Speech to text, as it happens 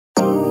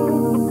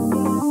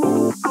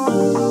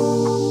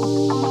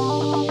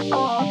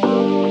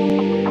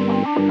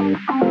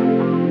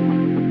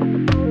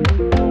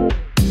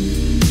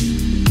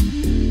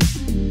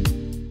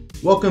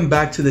Welcome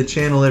back to the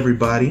channel,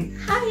 everybody.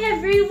 Hi,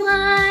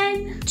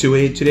 everyone.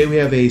 Today we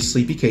have a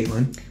sleepy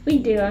Caitlin. We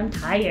do. I'm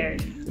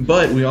tired.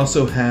 But we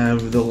also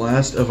have the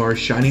last of our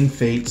Shining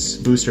Fates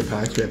booster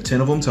packs. We have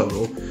 10 of them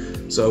total.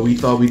 So we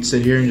thought we'd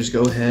sit here and just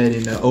go ahead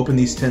and open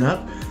these 10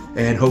 up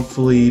and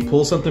hopefully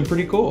pull something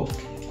pretty cool.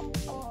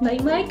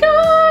 Like my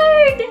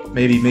card.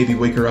 Maybe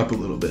wake her up a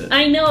little bit.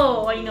 I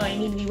know. I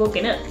need to be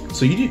woken up.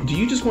 So do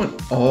you just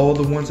want all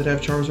the ones that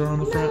have Charizard on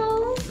the front?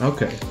 No.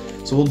 Okay.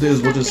 So we'll do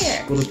is we'll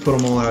just put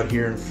them all out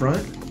here in front.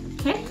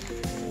 Okay.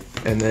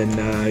 And then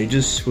we'll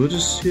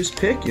just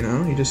pick, you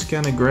know, you just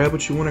kind of grab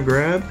what you want to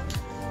grab,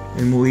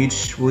 and we'll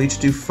each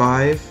do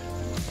 5,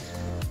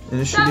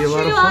 and it should be a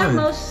lot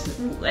of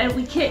fun.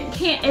 We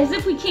can't as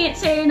if we can't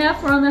say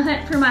enough. We're on the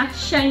hunt for my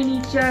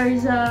shiny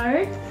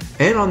Charizard.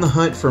 And on the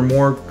hunt for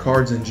more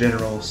cards in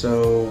general.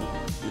 So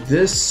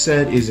this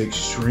set is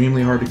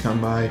extremely hard to come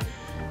by.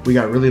 We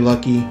got really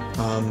lucky.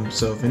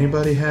 So if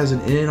anybody has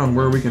an in on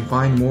where we can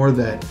find more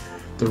that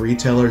the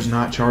retailer's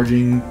not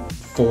charging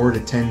 4 to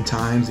 10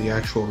 times the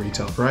actual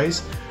retail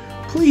price,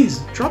 please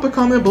drop a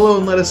comment below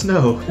and let us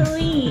know.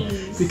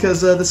 Please.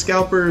 Because the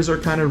scalpers are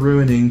kind of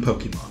ruining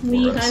Pokemon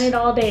We for us. hunted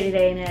all day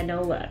today and had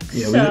no luck.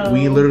 Yeah, so...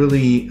 we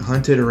literally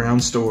hunted around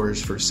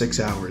stores for 6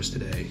 hours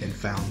today and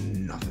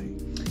found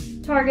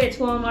nothing. Targets,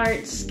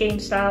 Walmarts,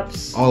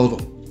 GameStops. All of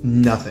them.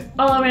 Nothing.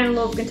 All around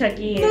Louisville,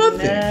 Kentucky.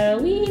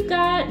 And we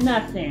got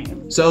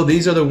nothing. So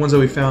these are the ones that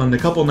we found a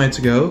couple nights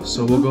ago.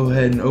 So we'll go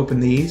ahead and open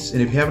these. And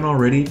if you haven't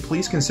already,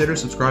 please consider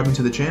subscribing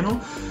to the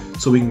channel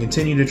so we can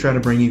continue to try to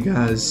bring you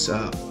guys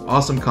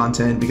awesome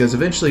content. Because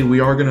eventually we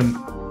are going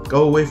to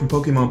go away from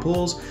Pokemon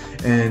pools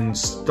and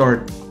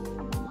start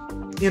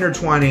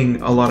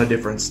intertwining a lot of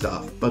different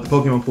stuff. But the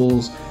Pokemon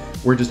pools,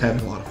 we're just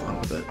having a lot of fun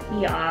with it.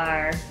 We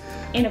are.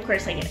 And of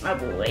course I get my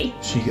boy.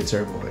 She gets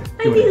her boy.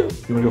 I do. You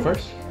want to go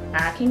first?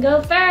 I can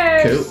go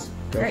first. Cool.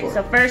 Go Alright, for it.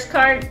 so first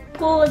card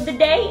pull of the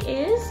day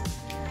is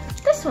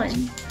this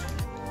one.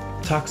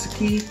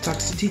 Toxicity,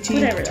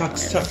 Whatever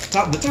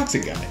the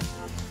toxic guy.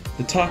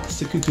 The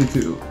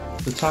Toxikukuku.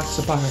 The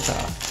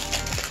Toxapakata.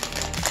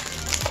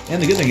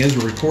 And the good thing is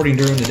we're recording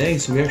during the day,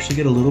 so we actually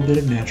get a little bit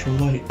of natural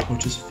light,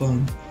 which is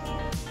fun.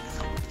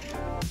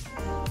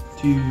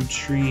 2,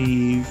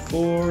 3,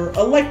 4.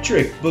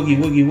 Electric! Boogie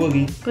woogie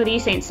woogie. What are you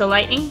saying? So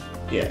lightning?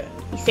 Yeah.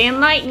 You saying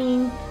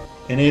lightning?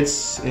 And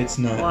it's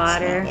not.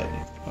 Water. It's not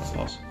lightning. That's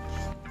false.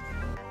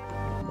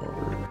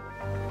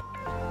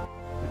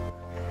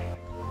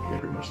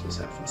 Pretty much this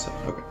half and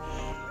stuff. Okay.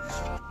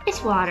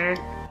 It's water.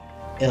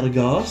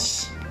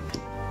 Elagos,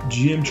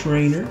 Gym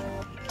Trainer,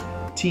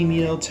 Team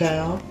Yell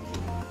Tau,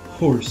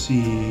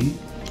 Horsey,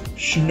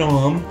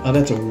 Schnom. Oh,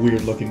 that's a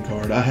weird looking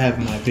card. I have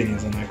my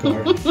opinions on that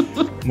card.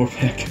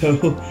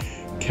 Morpeko,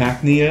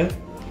 Cacnea,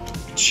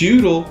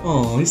 Choodle.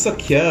 Oh, he's so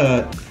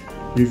cute.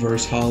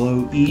 Reverse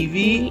Hollow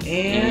Eevee,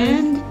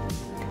 and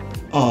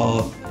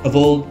a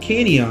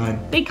Volcanion.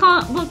 They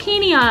call it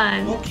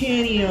Volcanion.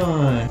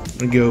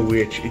 Volcanion. I'll go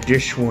with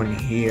this one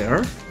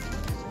here.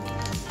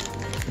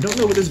 I don't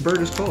know what this bird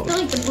is I called. feel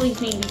like the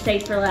boys need to be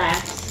saved for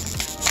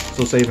last.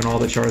 So saving all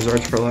the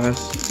Charizards for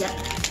last? Yep.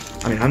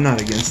 I mean, I'm not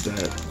against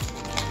that.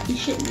 You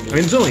shouldn't be. I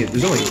mean, there's only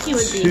think you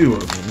would be. 2 of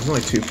them. There's only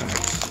 2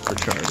 packs for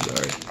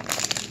Charizard.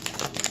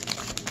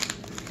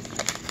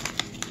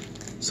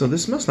 So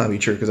this must not be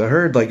true, because I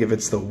heard, like, if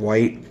it's the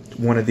white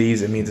one of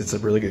these, it means it's a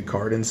really good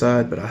card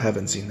inside, but I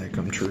haven't seen that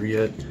come true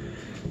yet.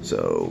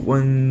 So,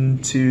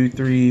 1, 2,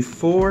 3,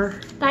 4.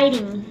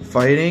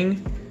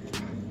 Fighting.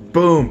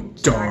 Boom.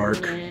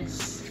 Dark.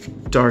 Darkness.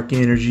 Dark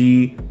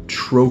Energy.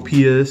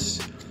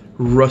 Tropius.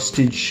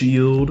 Rusted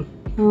Shield.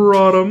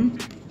 Rotom.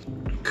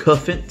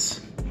 Cuffant.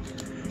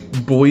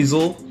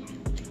 Boizel.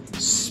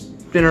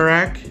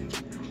 Spinarak.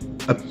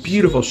 A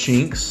beautiful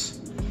Shinx.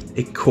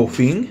 A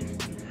Koffing.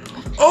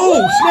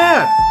 Oh,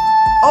 snap!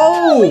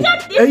 Oh!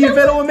 A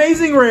Yveltal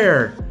Amazing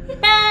Rare!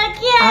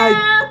 Heck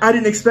yeah! I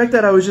didn't expect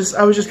that. I was just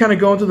kind of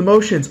going through the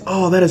motions.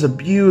 Oh, that is a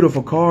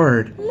beautiful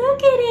card.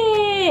 Look at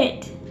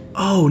it!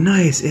 Oh,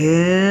 nice.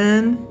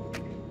 And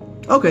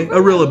okay, a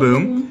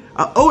Rillaboom.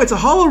 Oh, it's a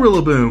Holo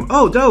Rillaboom.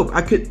 Oh, dope.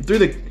 I could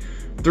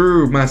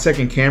through my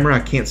second camera,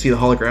 I can't see the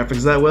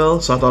holographics that well,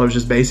 so I thought it was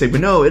just basic.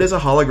 But no, it is a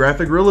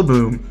holographic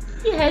Rillaboom.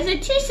 It has a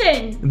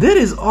Tyson. That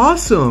is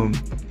awesome.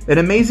 An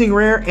amazing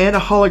rare and a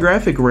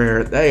holographic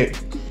rare. Hey,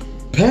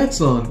 pats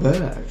on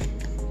back.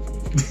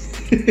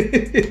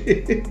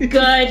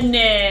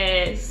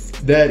 Goodness.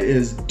 That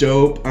is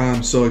dope.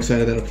 I'm so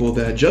excited that I pulled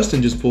that.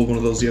 Justin just pulled one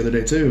of those the other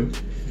day too.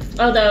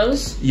 Oh,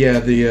 those?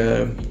 Yeah,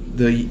 the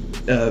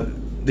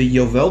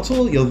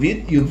Yveltal,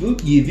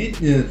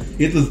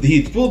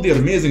 he pulled the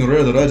amazing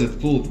rare that I just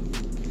pulled.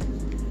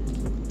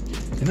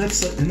 And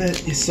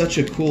that is such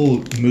a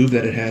cool move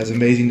that it has.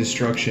 Amazing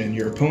Destruction.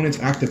 Your opponent's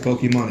active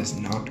Pokemon is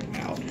knocked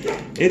out.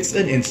 It's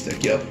an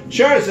insta-kill.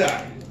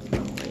 Charizard!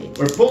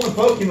 We're pulling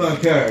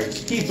Pokemon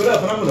cards. Keep it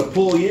up and I'm going to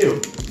pull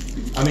you.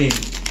 I mean,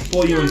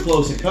 pull you in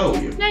close and cuddle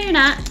you. No, you're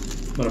not.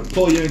 I'm going to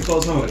pull you in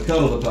close and I'm going to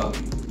cuddle the puppy.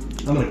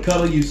 I'm going to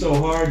cuddle you so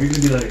hard you're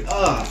going to be like,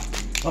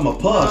 I'm a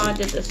puss. Oh, I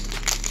did this.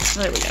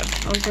 Oh, there we go.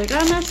 I was like,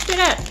 I messed it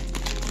up.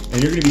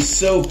 And you're gonna be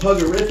so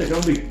puggerific.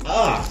 I'm gonna be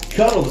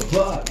cuddle the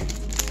pug.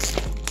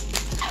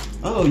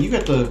 Oh, you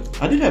got the.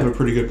 I did have a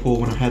pretty good pull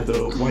when I had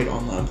the white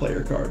online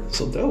player card.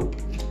 So dope.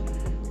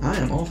 I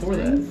am all for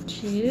that. 1,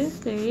 2,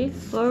 3,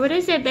 4. What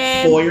is it,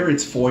 babe? Foyer.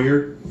 It's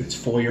foyer. It's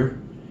foyer.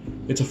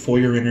 It's a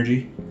foyer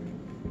energy.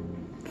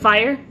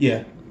 Fire?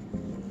 Yeah.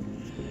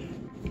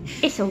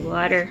 It's a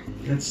water.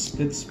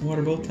 It's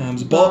water both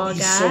times. Ball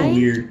Bulky's so guy.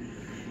 weird.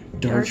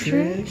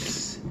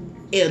 Dartrix.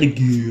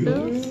 Elegoo.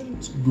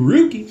 Oops.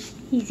 Grookey.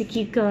 He's a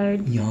cute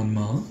card.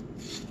 Yanma.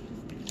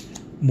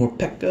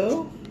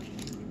 Morpeko.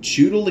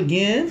 Choodle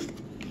again.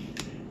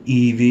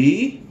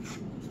 Eevee.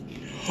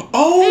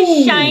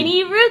 Oh! A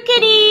shiny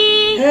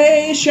Rookity!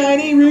 Hey,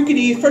 shiny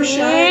Rookity for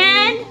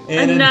shiny.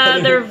 And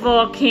another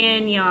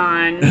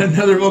Volcanion.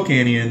 Another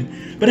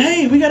Volcanion. But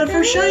hey, we got a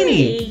first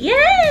shiny.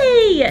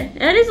 Yay!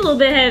 That is a little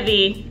bit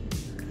heavy.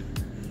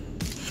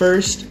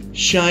 First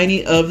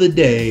shiny of the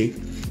day.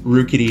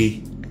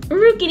 Rookity.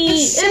 Rookity.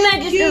 That's so Isn't that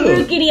just cute. a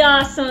Rookity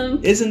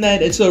awesome? Isn't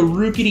that, it's a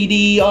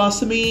Rookity-dee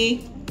awesome-y?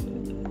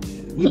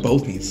 We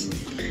both need sleep.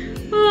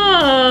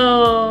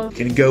 Oh.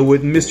 Gonna go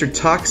with Mr.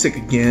 Toxic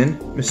again.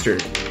 Mr.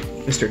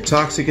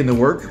 Toxic in the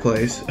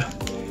workplace.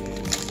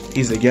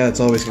 He's the guy that's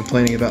always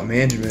complaining about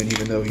management,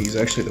 even though he's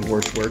actually the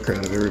worst worker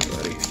out of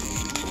everybody.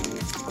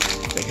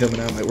 I think him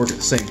and I might work at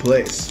the same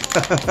place.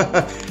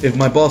 If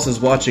my boss is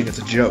watching, it's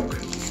a joke.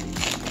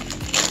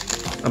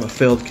 I'm a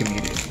failed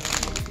comedian. It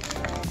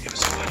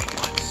was funny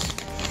once.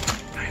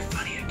 Not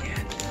funny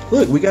again.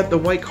 Look, we got the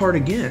white card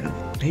again.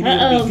 Maybe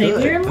it'll be maybe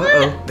good. we're in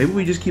luck. Maybe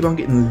we just keep on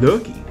getting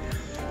lucky.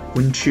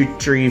 1, 2,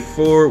 3,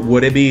 4.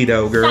 What it be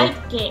though, girl?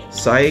 Psychic.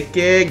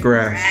 Psychic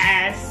grass.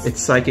 Yes.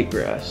 It's psychic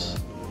grass.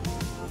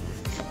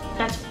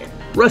 That's weird.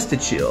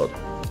 Rusted Shield.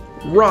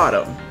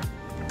 Rotom.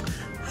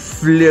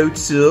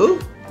 Floatzel.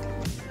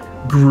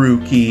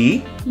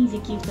 Grookey. He's a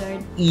cute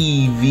card.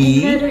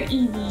 Eevee. Another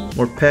Eevee.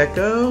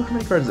 Morpeko. How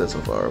many cards is that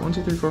so far? 1,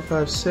 2, 3, 4,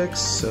 5, 6.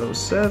 So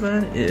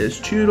 7 is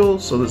Choodle.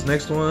 So this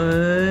next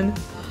one.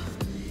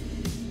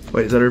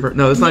 Wait, is that a reverse?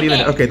 No, that's not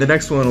even. Okay, the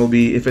next one will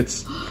be if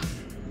it's.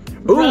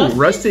 Ooh,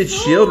 Rusted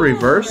Shield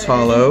reverse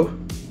hollow.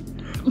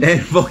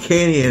 And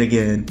Volcanion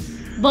again.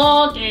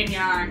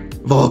 Volcanion.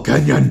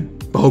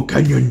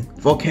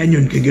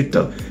 Volcanion can get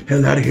the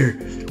hell out of here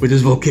with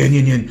his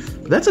Volcanion.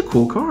 But that's a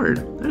cool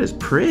card. That is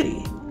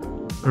pretty.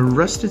 A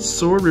Rusted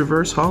Sword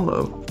reverse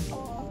hollow.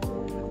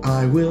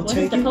 I will What is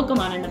take the it.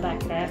 Pokemon in the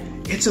back of that?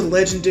 It's a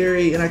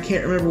legendary, and I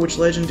can't remember which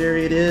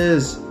legendary it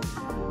is.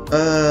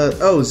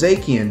 Oh,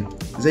 Zacian.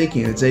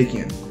 It's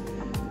Zacian.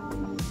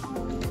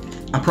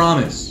 I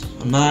promise.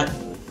 I'm not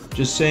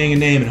just saying a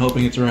name and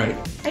hoping it's right.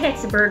 I got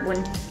the bird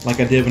one. Like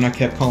I did when I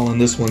kept calling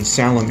this one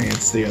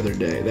Salamence the other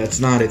day. That's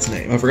not its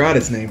name. I forgot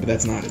its name, but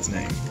that's not its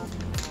name.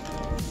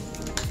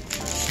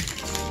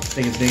 I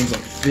think its name's like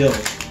Phil.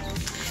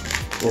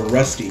 Or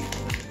Rusty.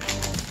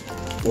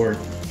 Or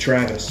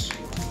Travis.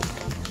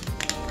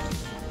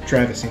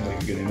 Travis seems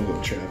like a good name. We'll go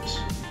with Travis.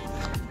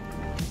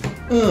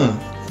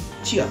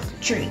 2,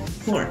 3,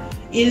 4.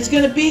 It's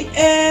gonna be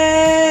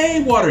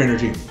a water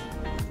energy.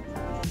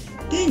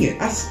 Dang it!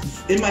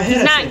 In my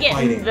head, I Not said getting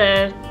fighting.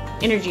 the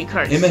energy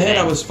cards. In my head, today.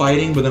 I was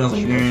fighting, but then I was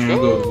like, nah, I'll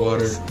go with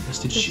water.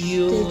 Rusted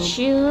Shield.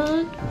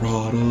 Shield.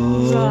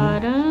 Rotom.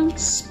 Rotom.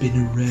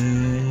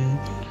 Spinnerack.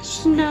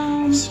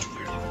 Snow. Such a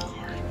weird looking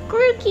card.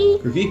 Grookey.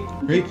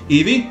 Grookey. Great.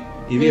 Eevee.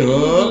 Eevee.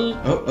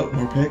 Oh,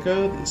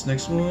 Morpeko. This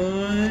next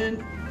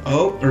one.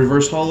 Oh, a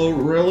reverse hollow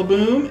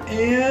Rillaboom.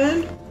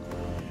 And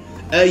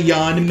a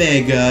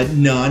Yanmega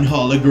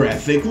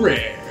non-holographic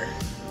rare.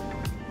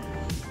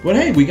 But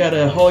hey, we got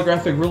a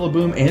holographic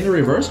Rillaboom and a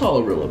reverse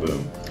hollow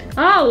Rillaboom.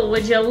 Oh,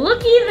 would you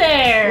looky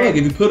there? Look,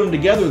 if you put them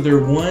together,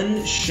 they're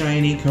one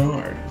shiny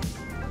card.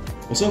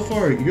 Well, so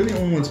far, you're the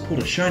only one that's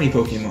pulled a shiny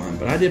Pokemon,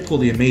 but I did pull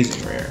the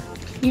Amazing Rare.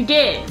 You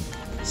did.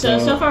 So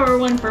far we're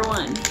 1 for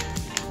 1.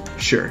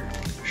 Sure.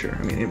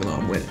 I mean, even though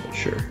I'm winning, but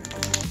sure.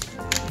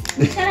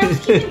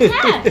 Tabs, keeping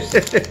tabs.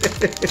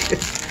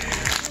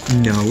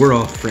 No, we're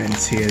all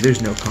friends here.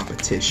 There's no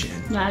competition.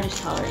 No, I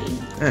just tolerate you.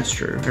 That's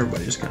true.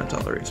 Everybody just kind of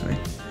tolerates me.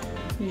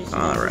 You just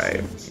All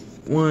right.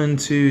 1,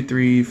 2,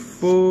 3,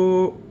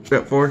 4.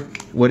 Got 4.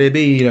 What it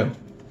be, though?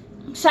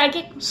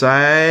 Psychic.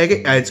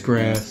 Psychic. It's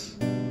grass.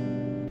 I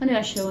knew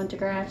I should have went to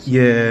grass.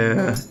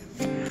 Yeah.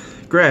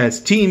 Grass.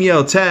 Team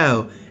Yell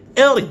Tau.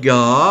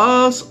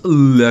 Eldegoss.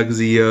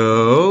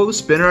 Luxio.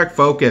 Spinnerack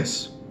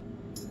Focus.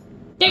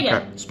 There you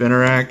go.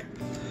 Spinnerack.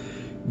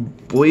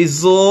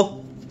 Buizel.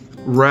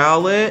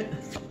 Rowlet.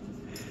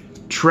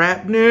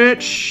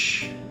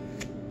 Trapnich.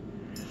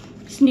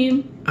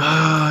 Snoom.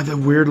 The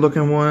weird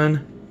looking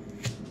one.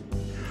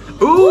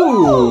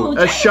 Ooh,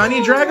 a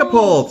shiny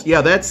Dragapult.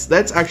 Yeah, that's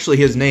actually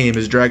his name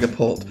is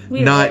Dragapult, We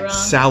were not wrong.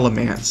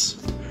 Salamence.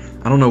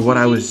 I don't know what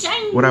I was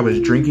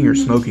drinking or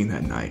smoking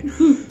that night.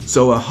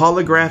 So a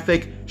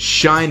holographic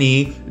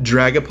shiny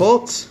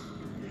Dragapult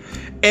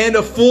and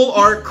a full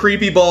art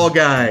creepy ball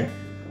guy.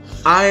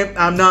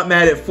 I'm not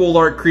mad at full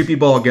art creepy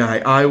ball guy.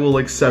 I will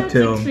accept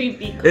That's a him.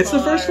 creepy It's the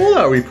first card. full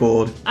art we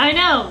pulled. I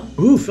know.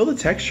 Ooh, feel the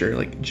texture.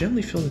 Like,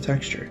 gently feel the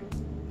texture.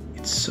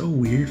 It's so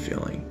weird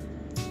feeling.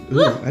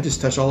 Ooh, I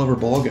just touched all over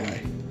Ball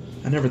Guy.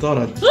 I never thought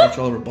I'd touch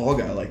all over Ball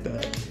Guy like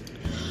that.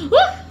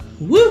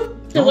 Woo!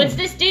 So what's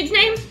this dude's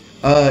name?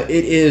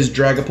 It is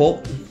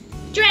Dragapult.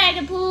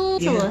 Dragapult.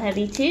 It's a little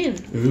heavy too.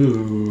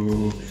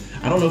 Ooh.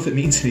 I don't know if it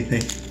means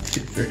anything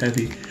if they're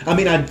heavy. I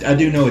mean, I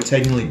do know it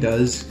technically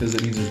does, because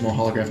it means there's more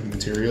holographic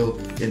material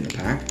in the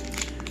pack.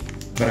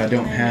 But I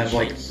don't have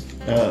like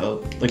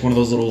one of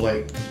those little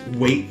like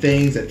weight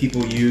things that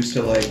people use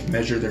to like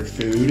measure their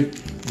food.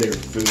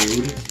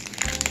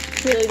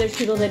 Really, there's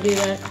people that do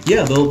that.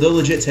 Yeah, they'll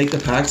legit take the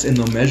packs and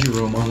they'll measure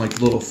them on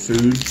like little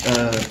food.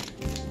 I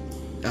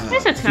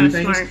guess that's kind of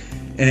smart.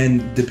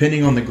 And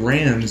depending on the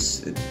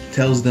grams, it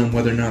tells them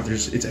whether or not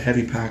it's a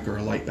heavy pack or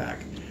a light pack.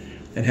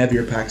 And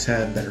heavier packs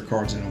have better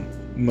cards in them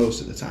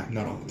most of the time,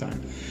 not all the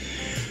time.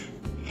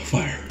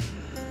 Fire.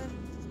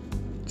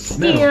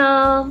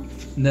 Steel.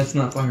 That's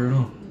not fire at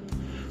all.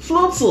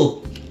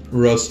 Floatzel.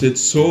 Rusted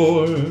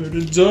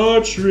Sword.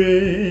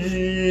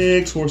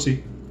 Dartrix.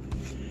 Horsey.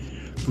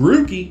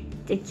 Grookey.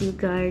 Thank you,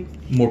 guard.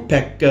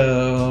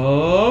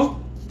 Morpeko.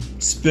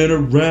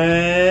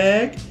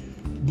 Spinnerack.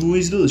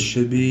 Buizel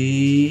should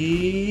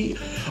be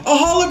a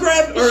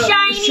holograph or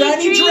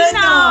shiny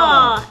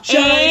Dreadnought.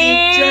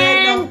 Shiny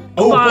Dreadnought.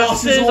 Oh,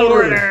 Boss's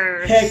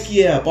Order. Heck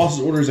yeah, Boss's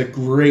Order is a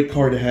great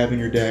card to have in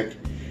your deck.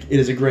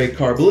 It is a great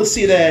card. But let's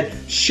see that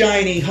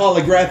shiny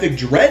holographic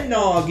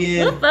Dreadnought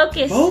again. Oh,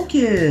 focus.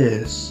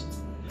 Focus.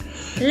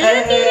 Look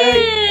at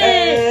it.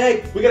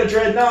 Hey, we got a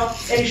Dreadnought,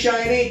 a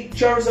shiny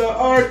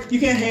Charizard. You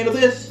can't handle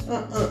this.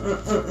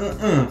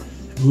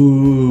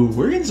 Ooh,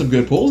 we're getting some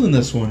good pulls in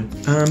this one.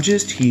 I'm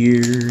just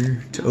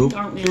here to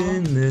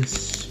open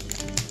this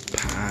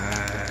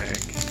pack.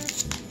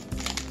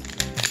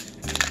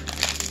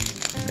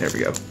 There we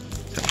go.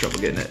 Have trouble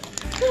getting it.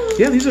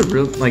 Yeah, these are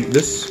real. Like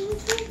this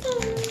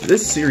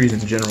series in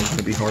general is going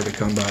to be hard to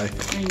come by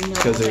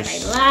because there's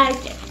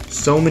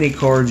so many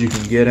cards you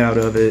can get out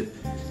of it,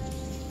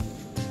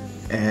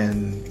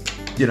 and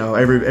you know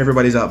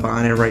everybody's out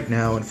buying it right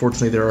now.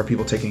 Unfortunately, there are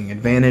people taking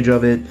advantage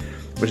of it,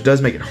 which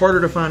does make it harder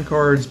to find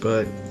cards,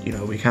 but, you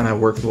know, we kind of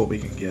work with what we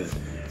can get.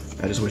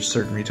 I just wish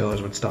certain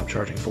retailers would stop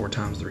charging 4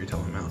 times the retail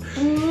amount.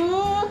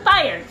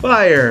 Fire.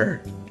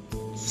 Fire.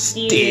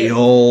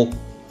 Steel.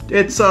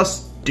 It's a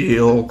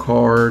steel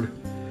card.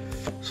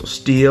 So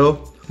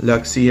Steel,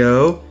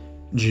 Luxio,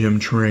 Gym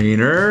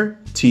Trainer,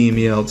 Team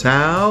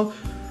Yeltao,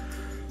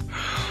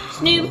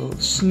 Snoom,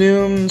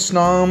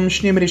 Snom,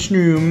 Schnoomity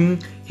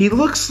Schnoom. He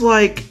looks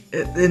like,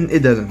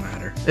 it doesn't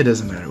matter. It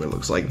doesn't matter what it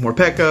looks like.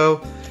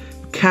 Morpeko,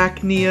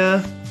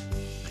 Cacnea,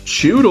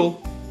 Choodle,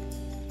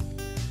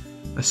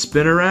 a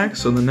Spinnerack.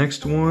 So the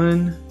next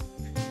one,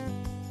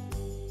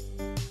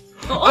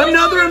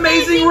 another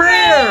amazing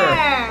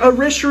rare, a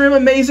Reshiram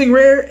amazing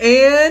rare,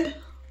 and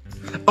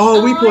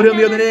we pulled him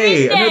the other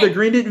day, another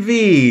Greendit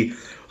V.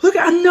 Look,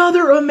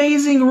 another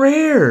amazing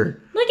rare.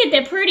 Look at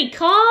that pretty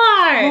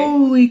card.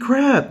 Holy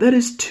crap, that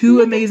is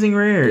 2 amazing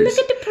rares. Look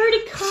at the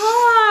pretty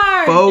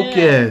card.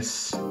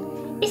 Focus.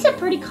 It's a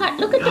pretty card.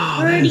 Look at the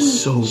pretty. That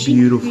is so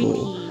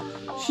beautiful.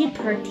 She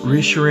pretty.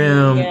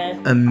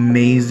 Reshiram,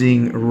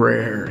 amazing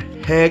rare.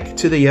 Heck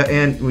to the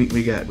and we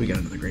got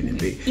another Greendit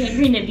V. Yeah,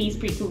 Greendit V is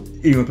pretty cool.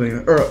 You want to put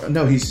him? Or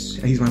no,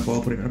 he's my fault.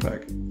 I'll put him in a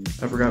pack.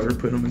 I forgot we were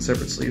putting them in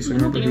separate sleeves. So I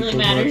don't think it really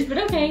matters, but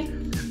okay.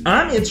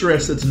 I'm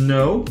interested to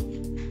know.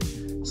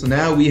 So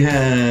now we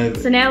have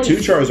 2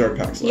 Charizard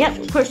packs left. Yep,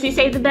 of course we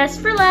saved the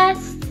best for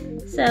last.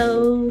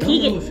 So I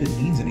don't know if it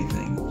means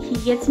anything. He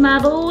gets my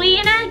boy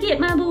and I get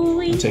my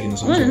boy. I'm taking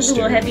this on. This is a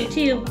little heavy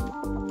too.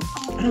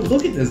 I don't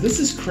look at this. This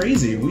is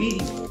crazy.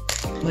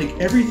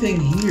 Everything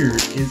here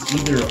is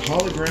either a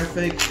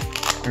holographic,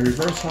 a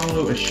reverse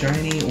holo, a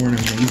shiny, or an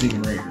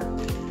amazing rare.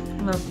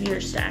 Well, your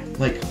stack.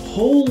 Like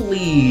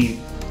holy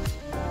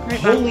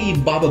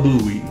Baba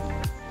Booey.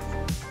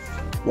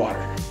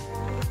 Water.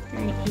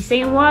 He's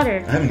saying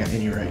water. I haven't got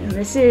any right And yet.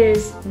 this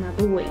is my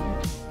boy.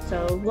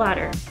 So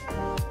water.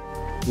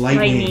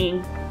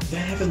 Lightning.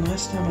 That happened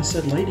last time I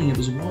said lightning, it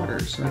was water.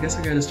 So I guess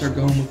I gotta start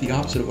going with the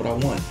opposite of what I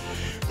want.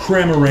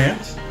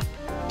 Cramorant.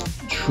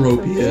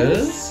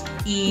 Tropius.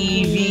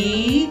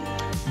 Eevee.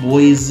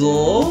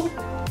 Buizel.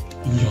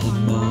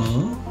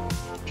 Yanma.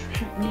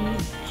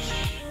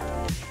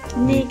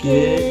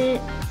 Nickit.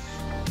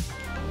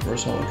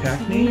 Reverse Holo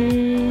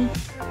Cacnea.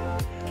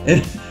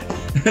 And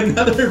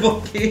another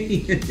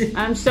Volcanion.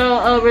 I'm so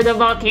over the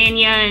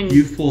Volcanion.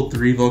 You've pulled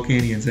 3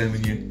 Volcanions,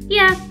 haven't you?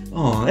 Yeah.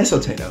 Aw, that's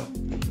Potato.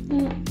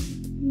 No,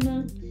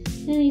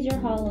 these are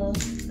hollow.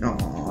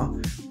 Aw.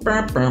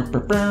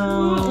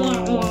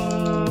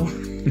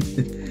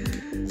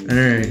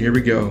 Alright, here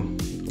we go.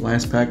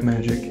 Last pack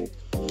magic.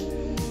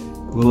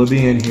 Will it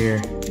be in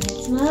here?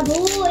 It's my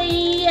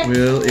boy.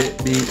 Will it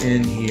be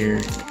in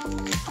here?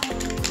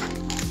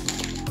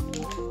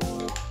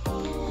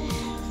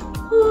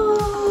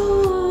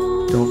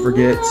 Don't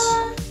forget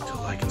to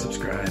like and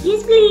subscribe.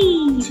 Yes,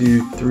 please.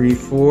 2, 3,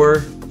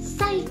 4.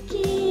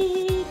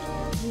 Psychic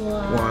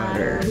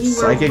Water.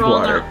 Psychic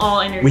water.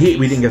 We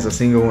didn't guess a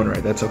single one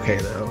right. That's okay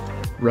though.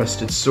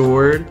 Rusted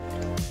Sword.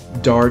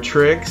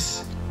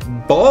 Dartrix.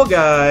 Ball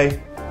Guy.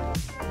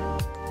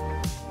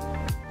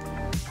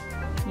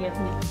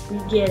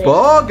 Get it.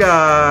 Ball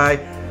guy.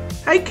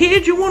 Hey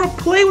kids, you want to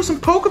play with some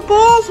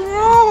Pokeballs?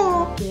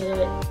 Oh. Get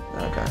it.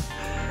 Okay.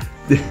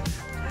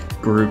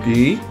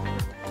 Grookey,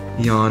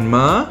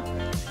 Yanma,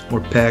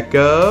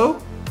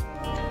 Morpeko,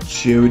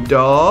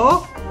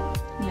 Showdoll,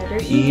 Another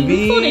Eevee. Eevee.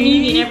 We pulled an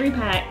Eevee in every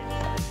pack.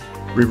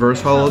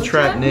 Reverse Holo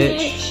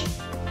Trapinch,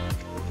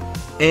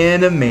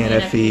 and a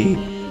Manaphy.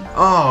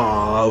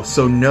 Oh,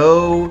 so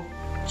no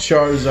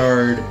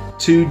Charizard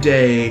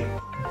today,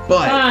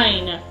 but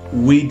Fine.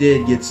 we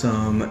did get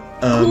some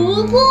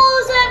Cool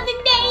pulls of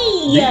the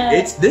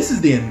day. This is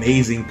the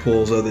amazing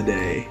pulls of the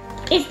day.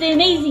 It's the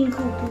amazing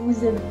cool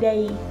pulls of the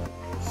day.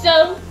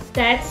 So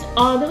that's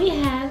all that we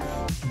have.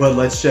 But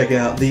let's check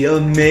out the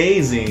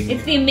amazing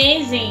It's the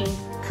amazing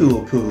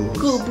cool pulls.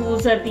 cool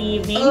pulls of the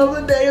evening. Of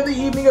the day of the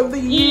evening of the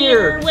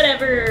year.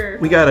 Whatever.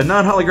 We got a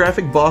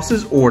non-holographic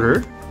Boss's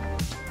Order.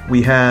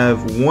 We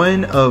have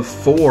 1 of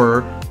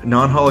 4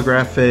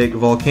 non-holographic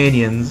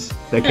Volcanions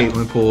that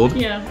Caitlin pulled.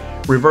 Yeah.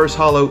 Reverse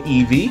Holo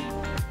Eevee.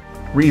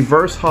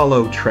 Reverse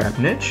Holo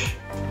Trapinch.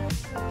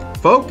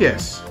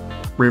 Focus.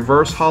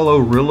 Reverse Holo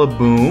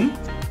Rillaboom.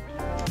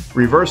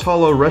 Reverse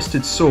Holo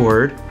Rusted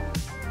Sword.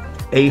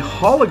 A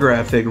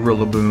holographic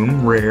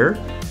Rillaboom, rare.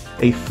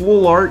 A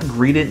full art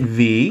Greedent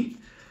V.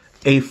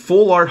 A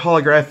full art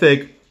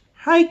holographic,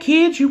 hi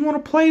kids, you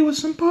want to play with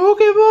some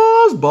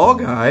Pokeballs? Ball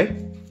guy.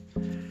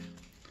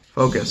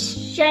 Focus.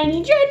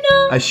 Shiny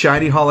Dreadnought. A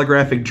shiny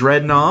holographic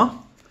Dreadnought.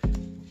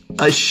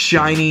 A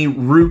shiny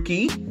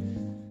Rookie.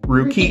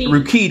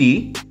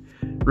 Rookity.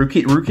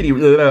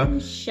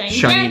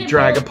 Shiny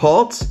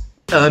Dragapult.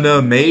 An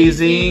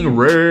amazing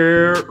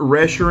rare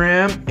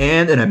Reshiram.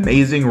 And an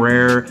amazing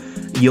rare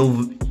this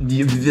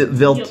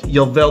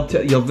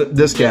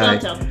guy.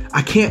 Yveltal.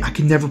 I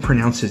can never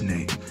pronounce his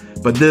name.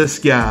 But this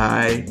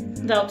guy.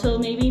 Velto,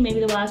 maybe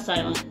the last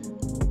silent.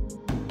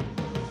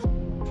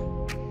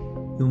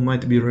 You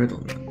might be right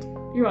on that.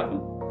 You're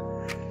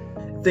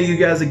welcome. Thank you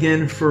guys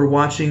again for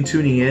watching,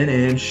 tuning in,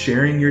 and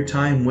sharing your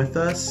time with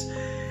us.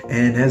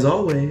 And as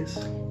always,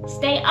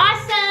 Stay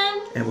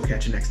awesome. and we'll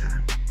catch you next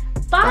time.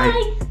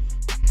 Bye.